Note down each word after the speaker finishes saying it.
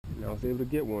was able to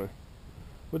get one.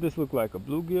 What this look like? A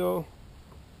bluegill?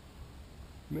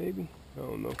 Maybe? I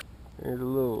don't know. There's a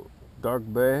little dark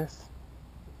bass.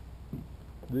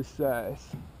 This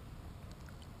size.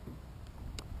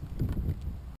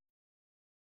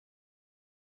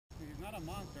 He's not a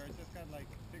monster, it's just got like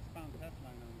 6-pound test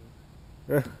line on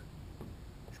this.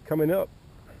 It's coming up.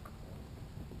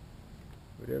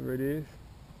 Whatever it is.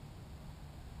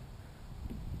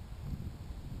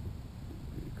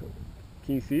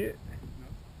 Can you see it?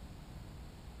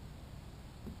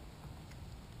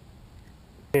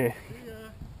 No. Yeah.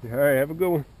 Alright, have a good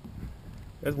one.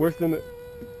 That's worse than the...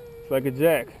 It's like a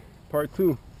jack. Part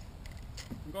 2.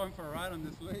 I'm going for a ride on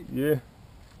this lake. Yeah.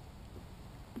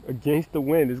 Against the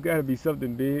wind. It's got to be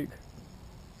something big.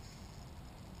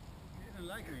 He didn't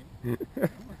like me.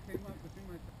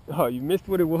 Oh, you missed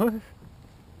what it was? Oh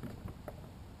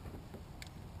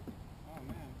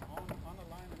man, on the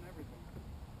line and everything.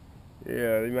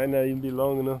 Yeah, it might not even be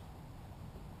long enough.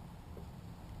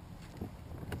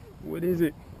 What is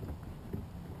it?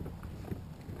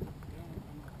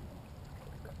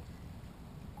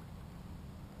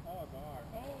 Oh God.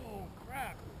 Oh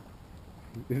crap.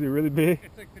 Is it really big?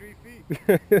 It's like 3 feet.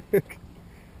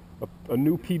 a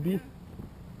new PB?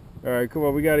 Alright, come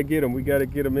on, we gotta get him. We gotta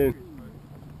get him in.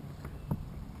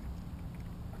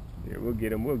 Yeah, we'll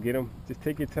get him. We'll get him. Just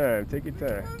take your time. Take your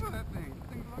time.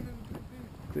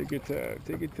 Take your time.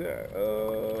 Take your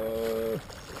time.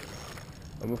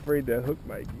 I'm afraid that hook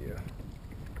might get him.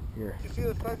 Here. You see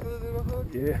the size of the little hook?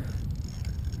 Yeah.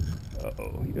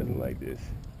 Uh-oh, he doesn't like this.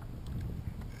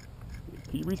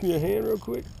 Can you reach me a hand real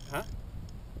quick? Huh?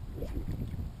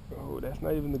 Oh, that's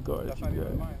not even the guard That's that you not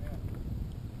got. even mine, yeah.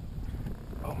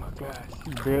 Oh my gosh,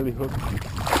 he's barely hooked.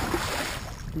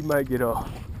 He might get off.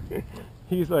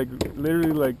 He's like,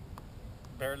 literally like...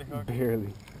 Barely hooked?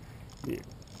 Barely. Yeah.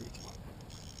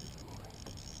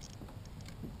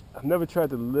 I've never tried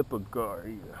to lip a gar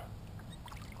either.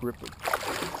 Grip it.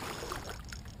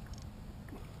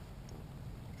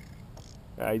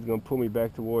 Ah, he's gonna pull me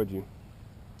back towards you.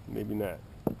 Maybe not.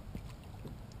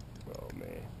 Oh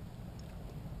man.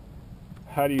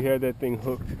 How do you have that thing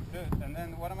hooked? Dude, and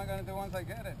then what am I gonna do once I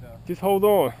get it though? Just hold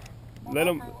on. Hold Let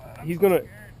on him. for what? I'm He's so gonna.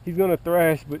 scared. He's gonna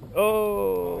thrash, but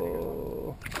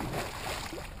oh.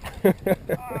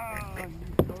 Ah,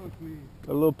 you choked me.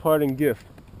 A little parting gift.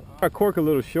 I cork a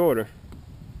little shorter.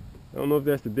 I don't know if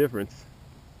that's the difference.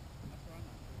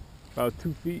 About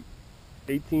 2 feet,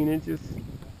 18 inches.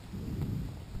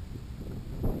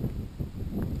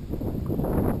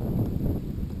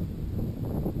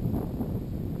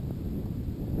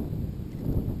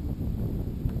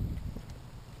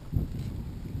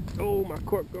 Oh, my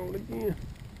cork going again.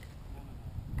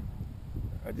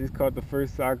 I just caught the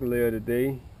first sockeye of the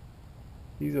day.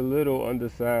 He's a little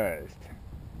undersized,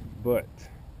 but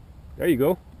there you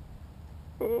go.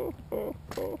 Oh, oh,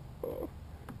 oh, oh.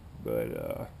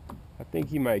 But I think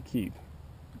he might keep.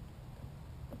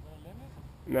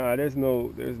 Nah, there's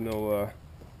no. I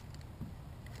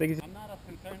think it's I'm not as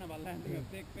concerned about landing a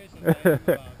big fish as I am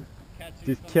about catching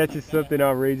just something catching like that. something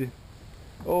outrageous.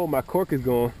 Oh, my cork is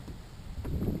gone.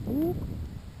 Ooh.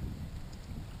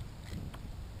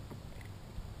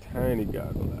 Tiny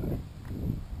goggle eye.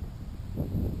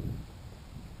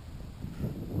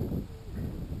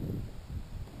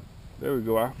 There we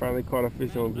go. I finally caught a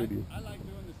fish on video. I like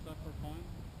doing this stuff for fun,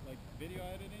 like video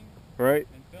editing Right?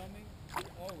 and filming. I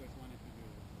always wanted to do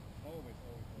this. Always.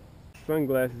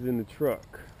 Sunglasses in the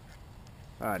truck.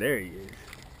 Ah, there he is.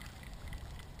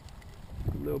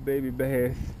 Little baby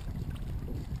bass.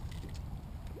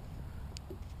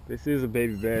 This is a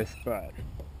baby bass spot.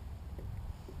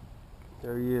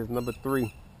 There he is, number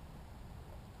 3.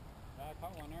 I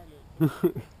caught one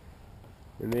earlier.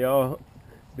 And they all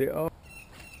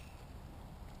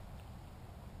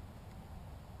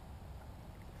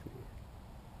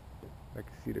I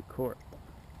can see the cork.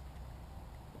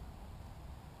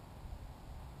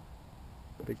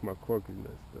 I think my cork is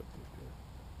messed up just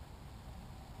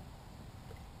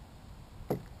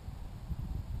there.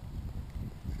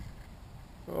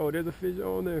 Oh, there's a fish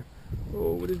on there.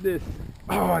 Oh, what is this?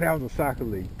 Oh, that was a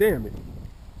sockeye. Damn it.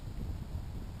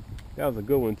 That was a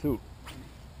good one too.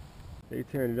 They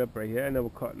turned it up right here. I never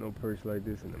caught no perch like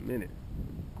this in a minute.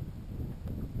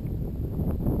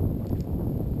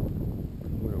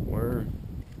 What a worm.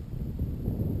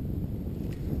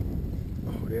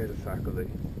 Oh, there's a sockeye.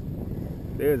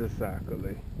 There's a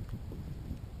sockeye.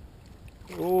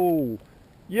 Oh,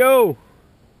 yo!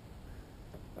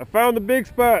 I found the big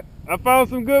spot. I found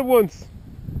some good ones.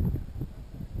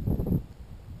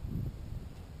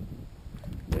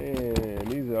 Man,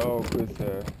 these are all good,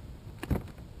 sir.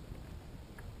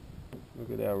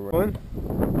 Look at that run.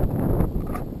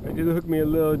 I just hooked me a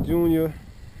little junior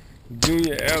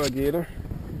alligator.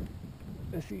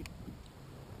 Let's see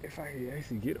if I can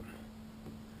actually get him.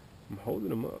 I'm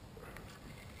holding him up.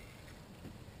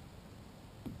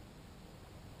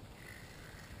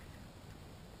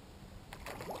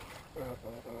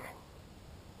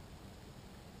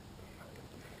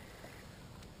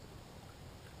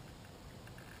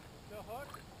 Still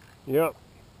hooked? Yep.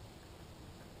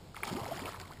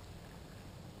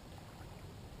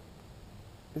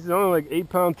 This is only like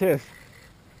 8-pound test.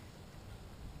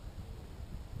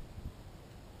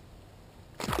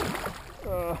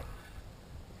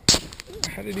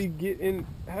 How did he get in?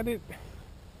 It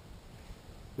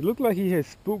looked like he had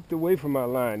spooked away from my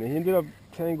line and he ended up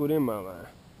tangled in my line.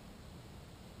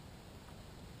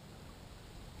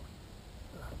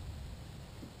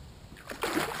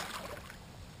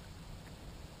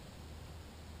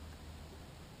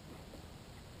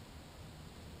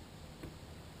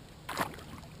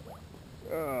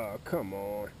 Oh, come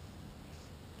on.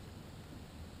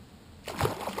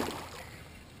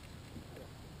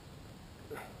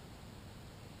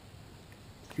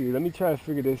 See, let me try to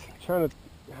figure this. I'm trying to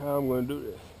how I'm going to do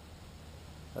this.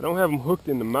 I don't have him hooked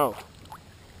in the mouth.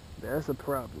 That's a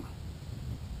problem.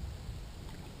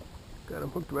 Got him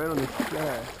hooked right on the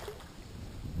side.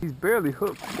 He's barely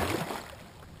hooked.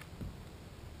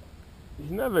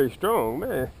 He's not very strong,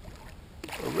 man. A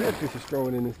redfish is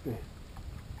stronger than this thing.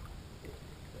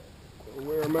 I'll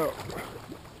wear him out.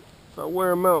 I'll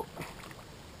wear him out.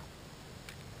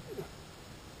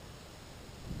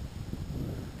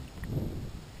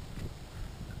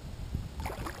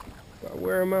 I'll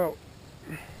wear him out.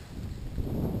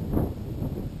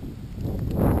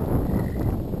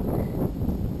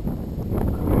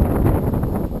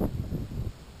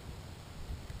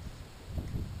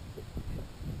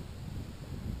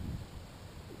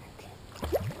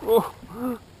 Oh.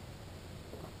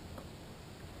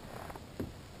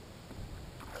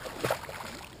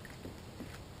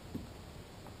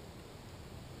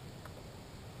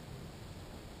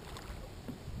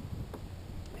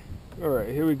 All right,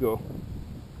 here we go.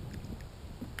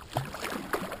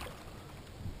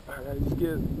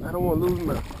 I don't want to lose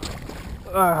my.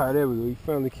 Ah, there we go. He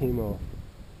finally came off.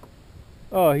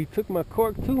 Oh, he took my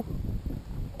cork too.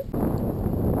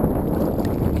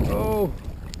 Oh,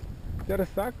 got a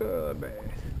sucker bass.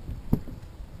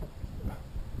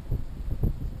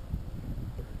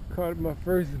 Caught my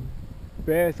first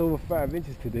bass over 5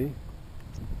 inches today.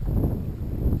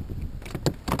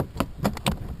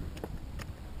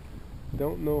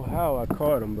 Don't know how I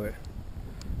caught him, but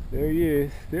there he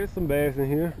is. There's some bass in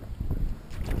here.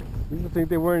 I used to think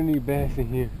there weren't any bass in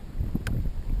here.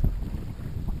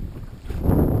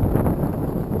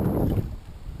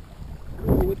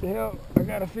 Oh, what the hell? I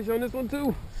got a fish on this one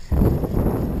too.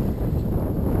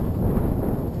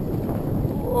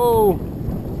 Whoa.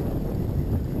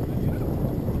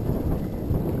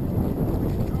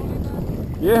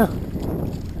 Yeah.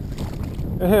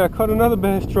 Hey, I caught another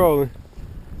bass trolling.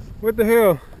 What the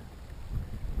hell?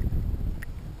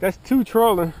 That's 2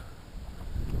 trolling.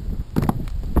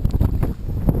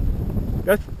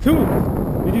 That's 2.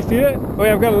 Did you see that? Oh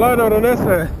yeah, I've got a line out on that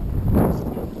side.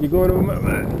 You're going over my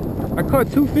line. I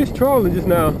caught 2 fish trolling just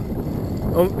now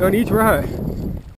on each ride.